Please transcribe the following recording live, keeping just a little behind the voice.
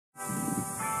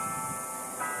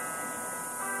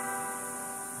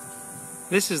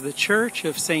This is the Church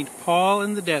of St. Paul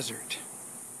in the Desert.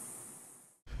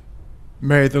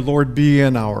 May the Lord be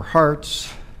in our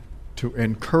hearts to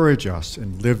encourage us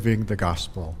in living the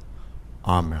gospel.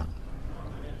 Amen.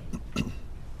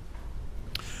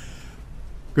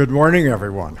 Good morning,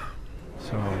 everyone.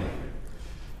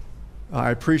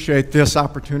 I appreciate this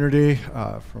opportunity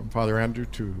from Father Andrew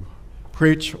to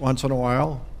preach once in a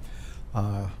while,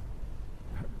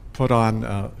 put on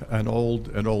an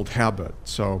old habit.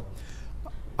 So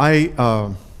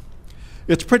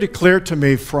it's pretty clear to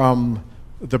me from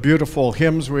the beautiful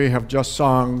hymns we have just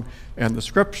sung and the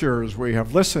scriptures we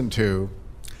have listened to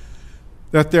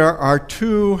that there are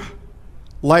two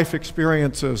life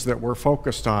experiences that we're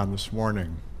focused on this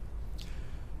morning: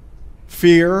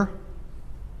 fear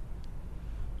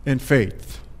and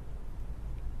faith,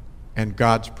 and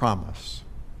God's promise.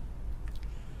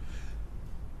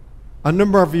 A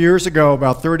number of years ago,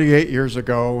 about 38 years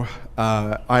ago,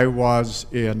 I was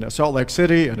in Salt Lake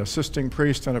City, an assisting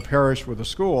priest in a parish with a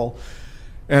school,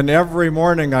 and every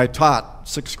morning I taught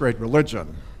sixth grade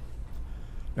religion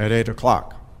at 8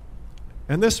 o'clock.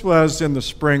 And this was in the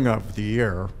spring of the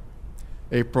year,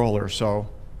 April or so.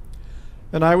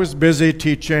 And I was busy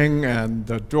teaching, and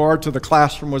the door to the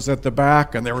classroom was at the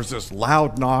back, and there was this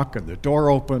loud knock, and the door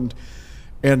opened,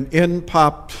 and in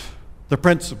popped the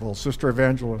principal, Sister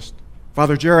Evangelist.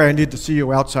 "Father Jerry, I need to see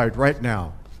you outside right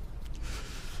now."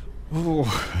 Ooh,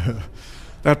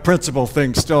 that principal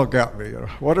thing still got me.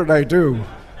 What did I do?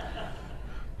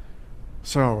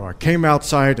 So I came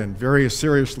outside, and very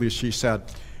seriously she said,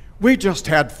 "We just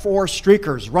had 4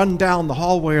 streakers run down the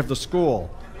hallway of the school."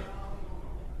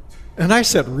 And I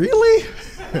said, "Really?"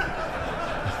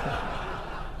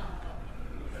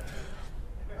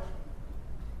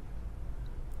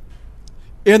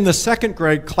 In the second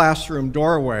grade classroom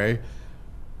doorway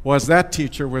was that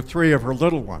teacher with 3 of her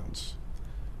little ones.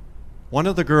 One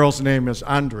of the girls' name is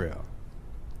Andrea.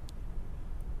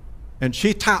 And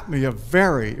she taught me a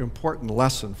very important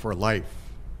lesson for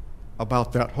life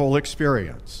about that whole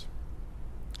experience.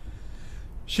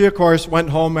 She, of course,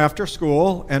 went home after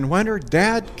school, and when her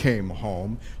dad came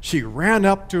home, she ran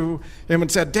up to him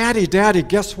and said, Daddy,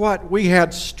 guess what? We had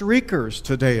streakers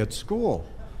today at school."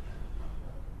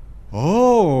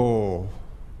 "Oh.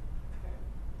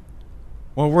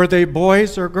 Well, were they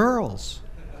boys or girls?"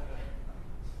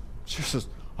 She says,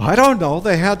 "I don't know.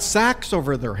 They had sacks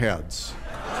over their heads."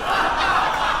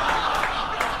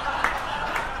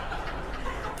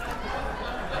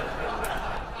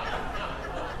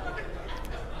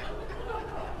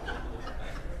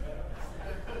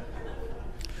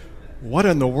 What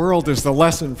in the world is the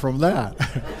lesson from that?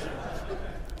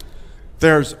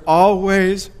 There's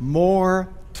always more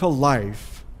to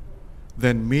life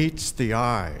than meets the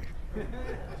eye.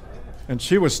 And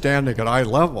she was standing at eye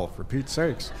level, for Pete's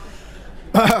sakes.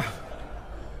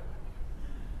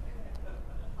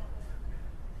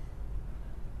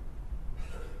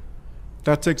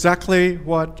 That's exactly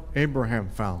what Abraham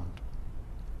found.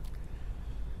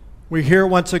 We hear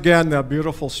once again the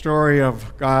beautiful story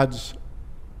of God's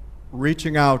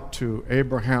reaching out to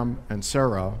Abraham and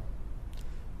Sarah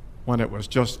when it was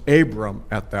just Abram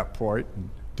at that point and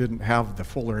didn't have the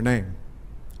fuller name.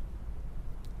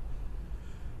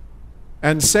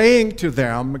 And saying to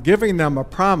them, giving them a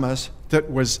promise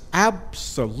that was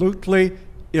absolutely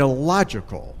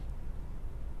illogical.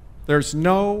 There's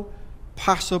no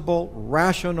possible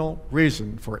rational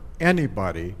reason for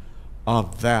anybody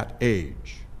of that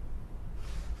age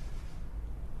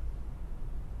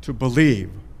to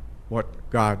believe what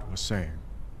God was saying.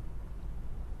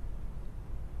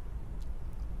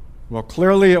 Well,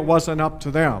 clearly it wasn't up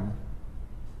to them.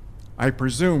 I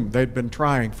presume they'd been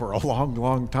trying for a long,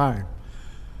 long time.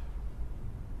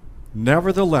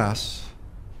 Nevertheless,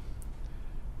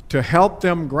 to help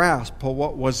them grasp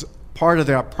what was part of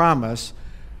that promise,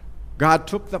 God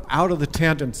took them out of the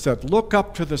tent and said, "Look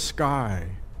up to the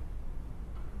sky.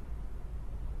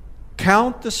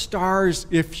 Count the stars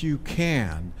if you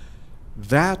can.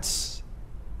 That's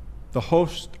the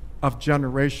host of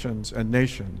generations and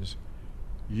nations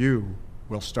you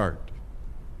will start."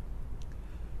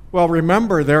 Well,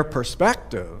 remember their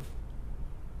perspective.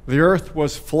 The earth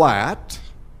was flat.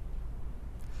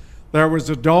 There was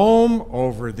a dome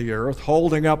over the earth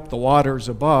holding up the waters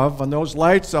above, and those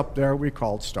lights up there we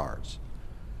called stars.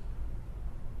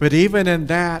 But even in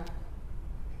that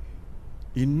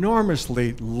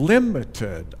enormously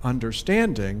limited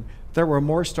understanding, there were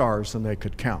more stars than they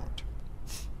could count.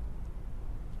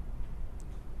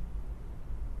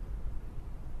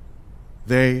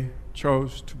 They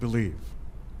chose to believe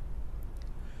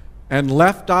and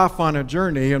left off on a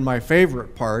journey. And my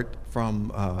favorite part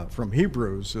from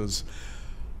Hebrews is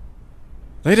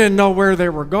They didn't know where they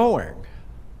were going.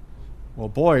 Well,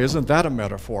 boy, isn't that a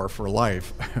metaphor for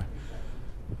life?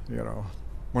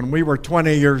 When we were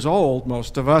 20 years old,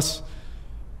 most of us,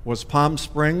 was Palm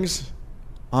Springs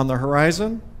on the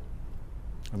horizon?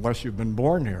 Unless you've been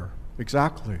born here.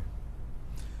 Exactly.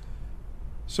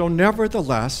 So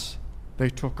nevertheless, they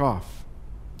took off.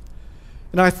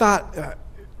 And I thought,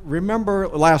 remember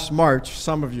last March,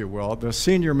 some of you will, the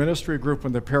senior ministry group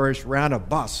in the parish ran a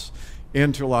bus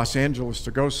into Los Angeles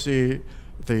to go see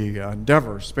the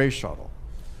Endeavour space shuttle.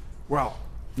 Well,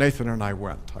 Nathan and I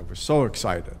went. I was so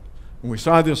excited. And we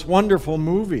saw this wonderful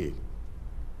movie.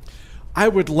 I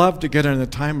would love to get in a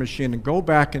time machine and go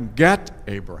back and get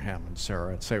Abraham and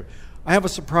Sarah and say, I have a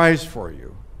surprise for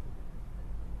you.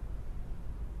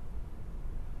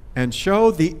 And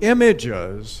show the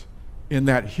images in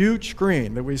that huge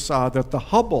screen that we saw that the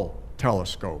Hubble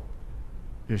telescope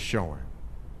is showing.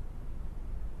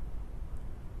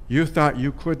 You thought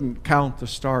you couldn't count the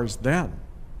stars then.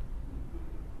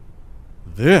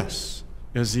 This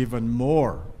is even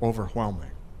more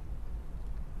overwhelming.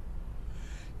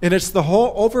 And it's the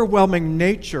whole overwhelming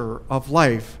nature of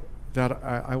life that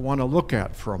I want to look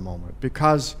at for a moment,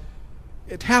 because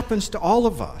it happens to all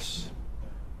of us.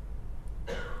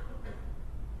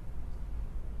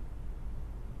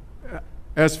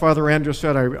 As Father Andrew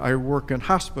said, I work in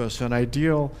hospice, and I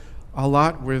deal a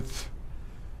lot with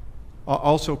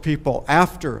also people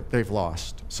after they've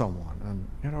lost someone.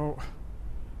 And,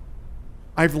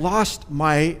 I've lost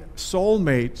my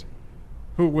soulmate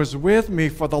who was with me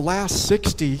for the last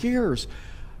 60 years.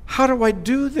 How do I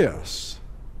do this?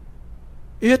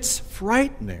 It's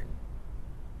frightening.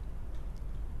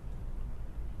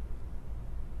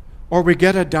 Or we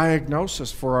get a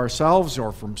diagnosis for ourselves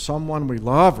or from someone we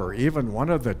love or even one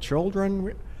of the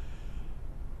children.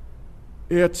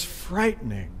 It's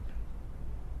frightening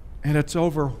and it's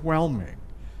overwhelming.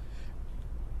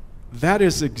 That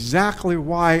is exactly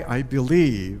why I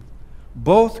believe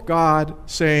both God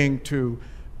saying to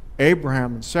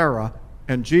Abraham and Sarah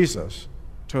and Jesus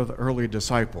to the early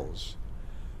disciples.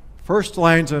 First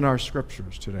lines in our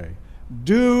scriptures today.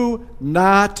 Do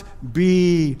not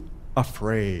be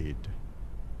afraid.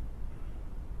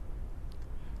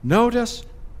 Notice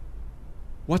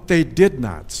what they did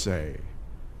not say.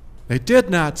 They did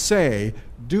not say,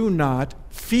 do not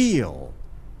feel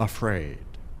afraid.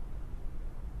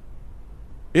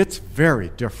 It's very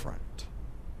different.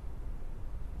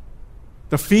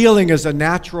 The feeling is a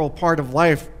natural part of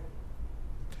life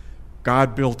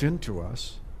God built into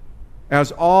us,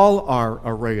 as all our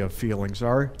array of feelings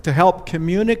are, to help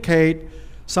communicate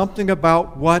something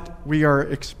about what we are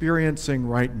experiencing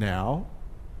right now.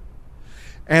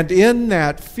 And in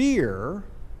that fear,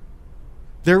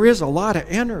 there is a lot of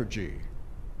energy.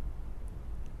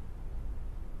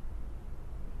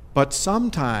 But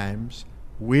sometimes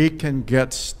we can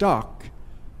get stuck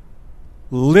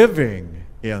living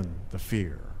in the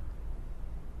fear.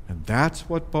 And that's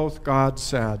what both God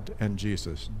said and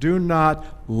Jesus. Do not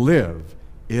live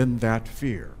in that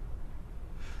fear.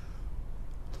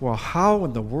 Well, how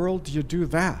in the world do you do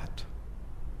that?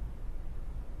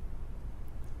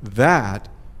 That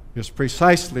is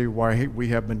precisely why we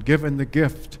have been given the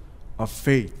gift of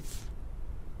faith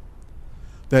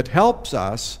that helps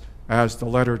us, as the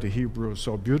letter to Hebrews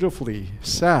so beautifully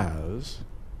says,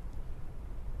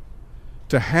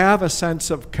 to have a sense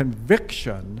of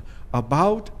conviction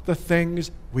about the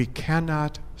things we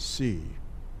cannot see.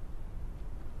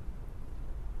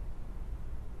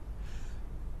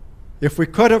 If we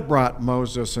could have brought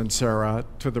Moses and Sarah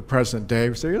to the present day,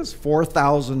 we say it's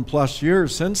 4,000 plus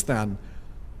years since then,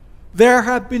 there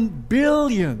have been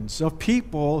billions of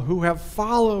people who have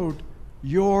followed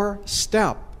your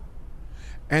step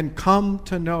and come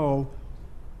to know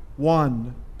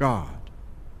one God.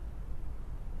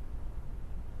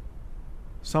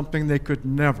 Something they could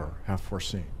never have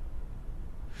foreseen.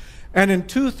 And in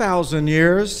 2,000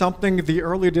 years, something the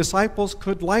early disciples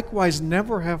could likewise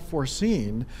never have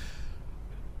foreseen.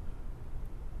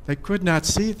 They could not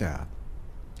see that.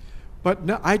 But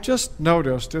no, I just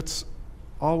noticed, it's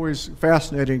always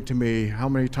fascinating to me how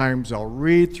many times I'll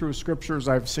read through scriptures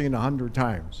I've seen 100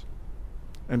 times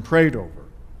and prayed over.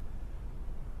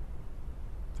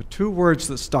 The two words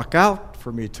that stuck out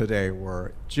for me today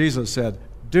were, Jesus said,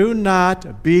 do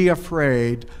not be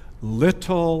afraid,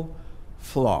 little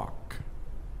flock.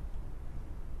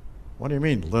 What do you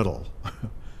mean, little?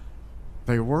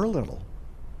 They were little.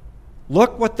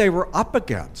 Look what they were up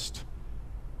against.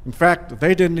 In fact,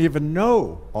 they didn't even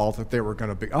know all that they were going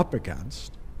to be up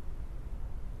against.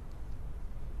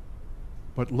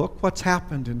 But look what's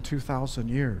happened in 2,000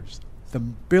 years. The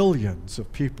billions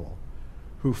of people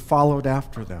who followed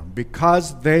after them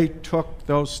because they took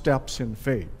those steps in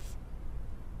faith.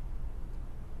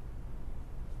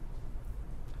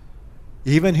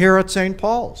 Even here at St.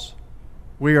 Paul's,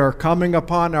 we are coming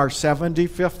upon our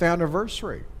 75th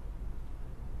anniversary.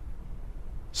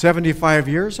 75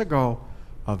 years ago,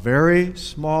 a very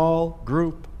small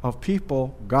group of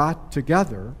people got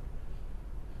together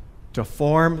to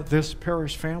form this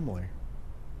parish family.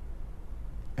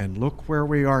 And look where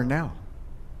we are now.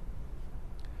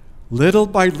 Little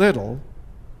by little,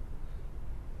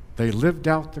 they lived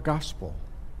out the gospel.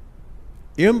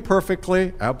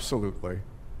 Imperfectly, absolutely.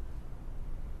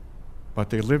 But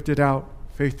they lived it out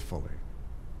faithfully.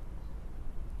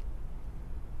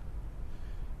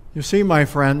 You see, my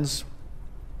friends,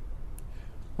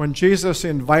 when Jesus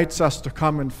invites us to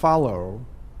come and follow,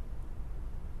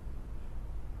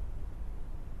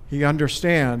 he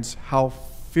understands how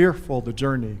fearful the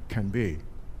journey can be.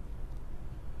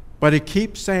 But he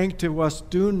keeps saying to us,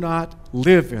 do not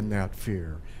live in that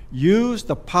fear. Use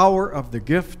the power of the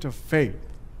gift of faith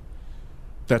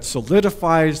that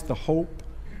solidifies the hope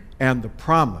and the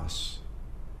promise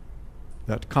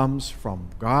that comes from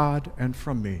God and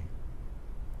from me.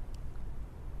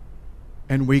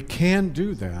 And we can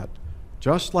do that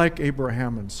just like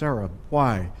Abraham and Sarah.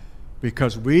 Why?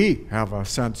 Because we have a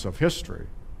sense of history.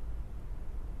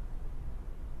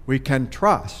 We can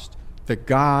trust that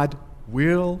God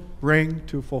will bring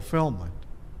to fulfillment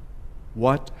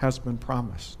what has been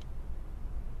promised.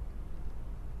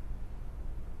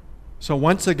 So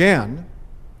once again,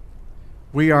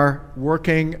 we are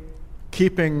working,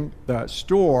 keeping the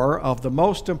store of the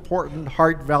most important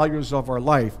heart values of our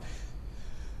life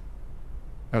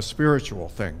as spiritual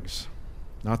things,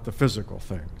 not the physical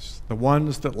things, the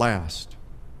ones that last.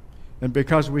 And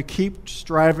because we keep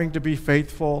striving to be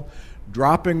faithful,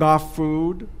 dropping off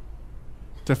food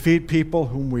to feed people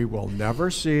whom we will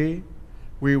never see,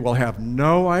 we will have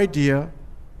no idea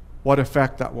what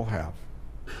effect that will have.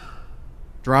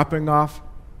 Dropping off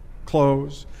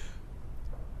clothes,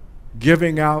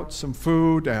 giving out some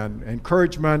food and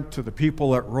encouragement to the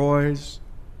people at Roy's,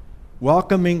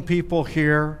 welcoming people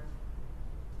here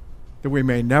that we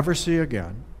may never see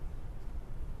again.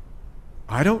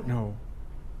 I don't know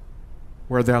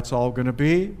where that's all going to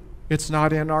be. It's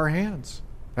not in our hands.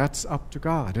 That's up to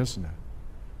God, isn't it?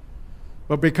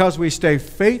 But because we stay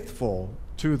faithful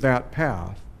to that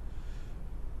path,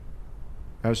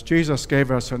 as Jesus gave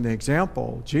us an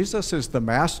example, Jesus is the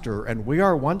master, and we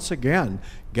are once again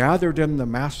gathered in the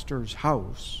master's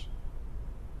house,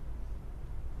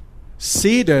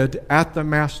 seated at the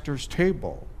master's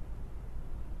table,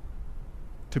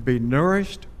 to be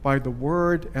nourished by the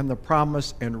word and the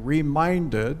promise and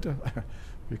reminded,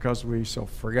 because we so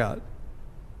forget,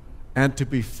 and to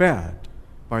be fed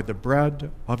by the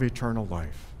bread of eternal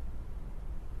life.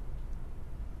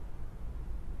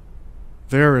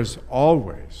 There is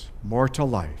always more to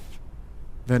life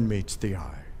than meets the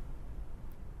eye.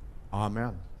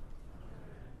 Amen.